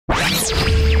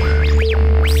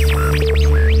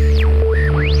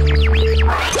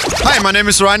my name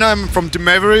is Reiner, I'm from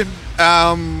Dimavery.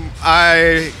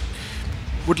 I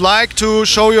would like to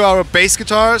show you our bass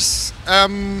guitars.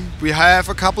 We have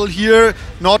a couple here,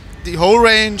 not the whole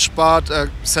range, but a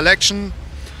selection.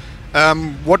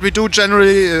 What we do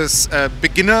generally is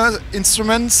beginner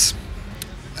instruments,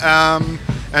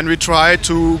 and we try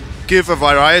to give a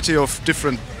variety of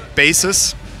different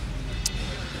basses.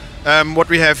 What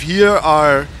we have here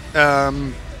are a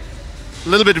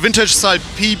little bit vintage style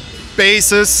P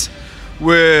basses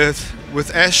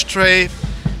with ashtray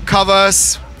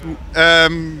covers,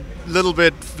 little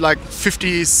bit like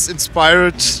 50s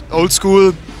inspired, old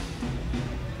school,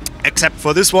 except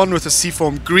for this one with a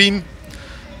seafoam green.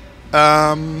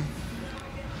 Then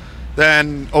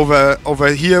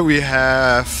over here we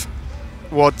have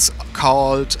what's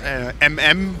called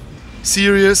MM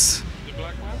series. The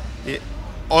black one? Yeah,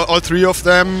 all three of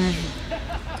them,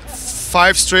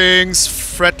 5 strings,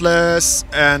 fretless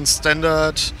and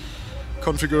standard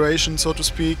configuration, so to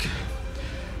speak.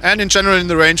 And in general in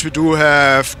the range we do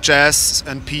have jazz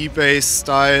and P bass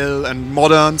style and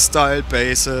modern style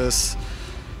basses.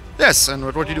 Yes, and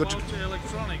what do you do? The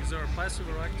electronics are passive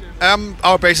or active?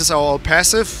 Our basses are all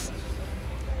passive.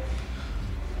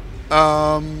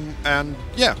 And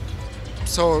yeah,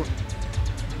 so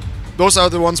those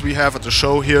are the ones we have at the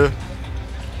show here.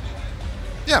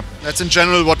 Yeah, that's in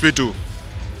general what we do.